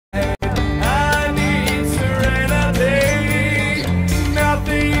I need serenity.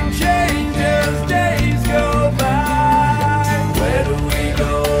 Nothing changes, days go by. Where do we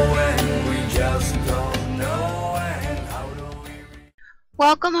go when we just don't know? And how do we...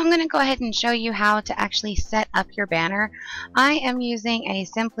 Welcome. I'm going to go ahead and show you how to actually set up your banner. I am using a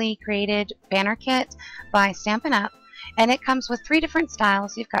simply created banner kit by Stampin' Up, and it comes with 3 different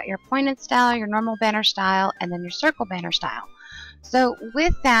styles. You've got your pointed style, your normal banner style, and then your circle banner style. So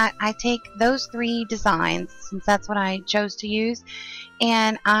with that, I take those 3 designs, since that's what I chose to use,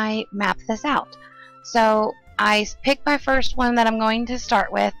 and I map this out. So I pick my first one that I'm going to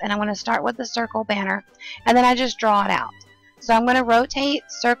start with, and I'm going to start with the circle banner, and then I just draw it out. So I'm going to rotate,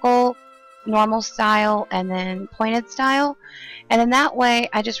 circle, normal style, and then pointed style, and in that way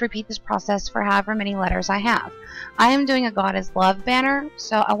I just repeat this process for however many letters I have. I am doing a God is Love banner,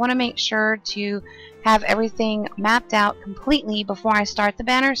 so I want to make sure to have everything mapped out completely before I start the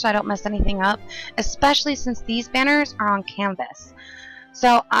banner so I don't mess anything up, especially since these banners are on canvas.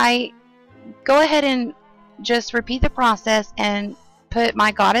 So I go ahead and just repeat the process and put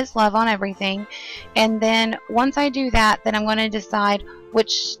my God is Love on everything, and then once I do that, then I'm going to decide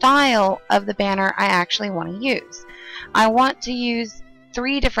which style of the banner I actually want to use. I want to use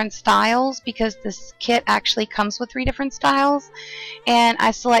 3 different styles because this kit actually comes with 3 different styles, and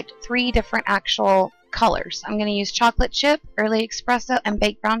I select 3 different actual colors. I'm going to use chocolate chip, early espresso, and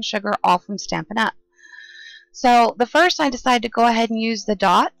baked brown sugar, all from Stampin' Up. So the first, I decided to go ahead and use the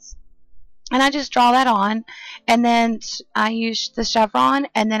dots, and I just draw that on, and then I use the chevron,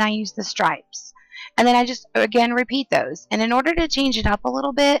 and then I use the stripes. And then I just, again, repeat those. And in order to change it up a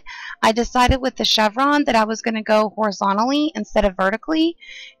little bit, I decided with the chevron that I was going to go horizontally instead of vertically.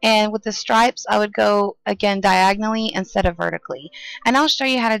 And with the stripes, I would go, again, diagonally instead of vertically. And I'll show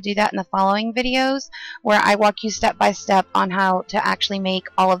you how to do that in the following videos, where I walk you step by step on how to actually make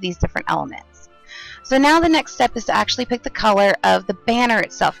all of these different elements. So now the next step is to actually pick the color of the banner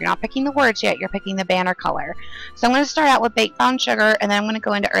itself. You're not picking the words yet, you're picking the banner color. So I'm going to start out with baked brown sugar, and then I'm going to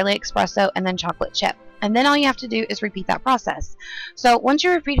go into early espresso and then chocolate chip. And then all you have to do is repeat that process. So once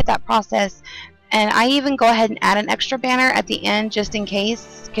you repeated that process, and I even go ahead and add an extra banner at the end just in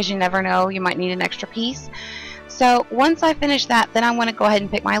case, because you never know, you might need an extra piece. So once I finish that, then I'm going to go ahead and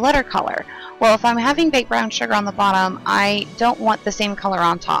pick my letter color. Well, if I'm having baked brown sugar on the bottom, I don't want the same color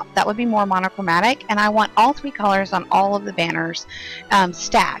on top. That would be more monochromatic, and I want all 3 colors on all of the banners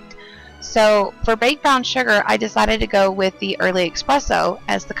stacked. So for baked brown sugar, I decided to go with the early espresso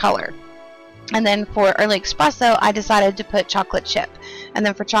as the color. And then for early espresso, I decided to put chocolate chip. And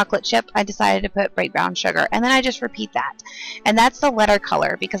then for chocolate chip, I decided to put baked brown sugar. And then I just repeat that. And that's the letter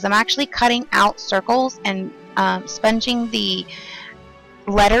color, because I'm actually cutting out circles and sponging the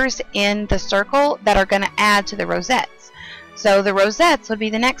letters in the circle that are going to add to the rosettes. So the rosettes would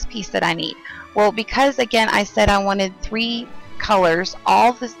be the next piece that I need. Well, because again I said I wanted 3 colors,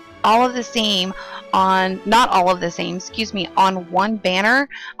 all of the same on, not all of the same, excuse me, on one banner,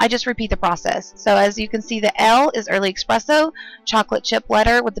 I just repeat the process. So as you can see, the L is early espresso, chocolate chip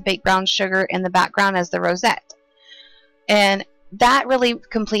letter with the baked brown sugar in the background as the rosette. And that really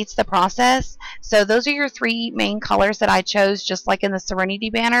completes the process. So those are your 3 main colors that I chose, just like in the Serenity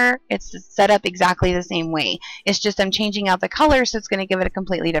banner. It's set up exactly the same way. It's just I'm changing out the color, so it's going to give it a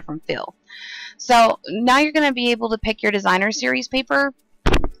completely different feel. So now you're going to be able to pick your designer series paper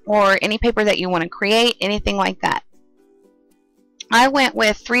or any paper that you want to create, anything like that. I went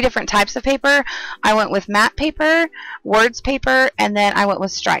with 3 different types of paper. I went with matte paper, words paper, and then I went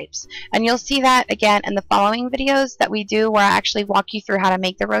with stripes. And you'll see that again in the following videos that we do, where I actually walk you through how to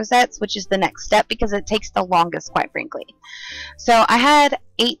make the rosettes, which is the next step because it takes the longest, quite frankly. So I had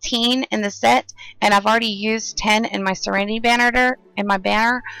 18 in the set, and I've already used 10 in my Serenity banner,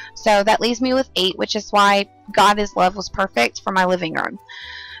 so that leaves me with 8, which is why God is Love was perfect for my living room.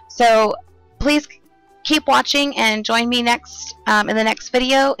 So please keep watching and join me next in the next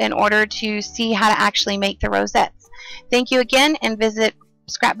video in order to see how to actually make the rosettes. Thank you again, and visit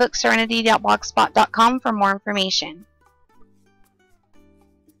scrapbookserenity.blogspot.com for more information.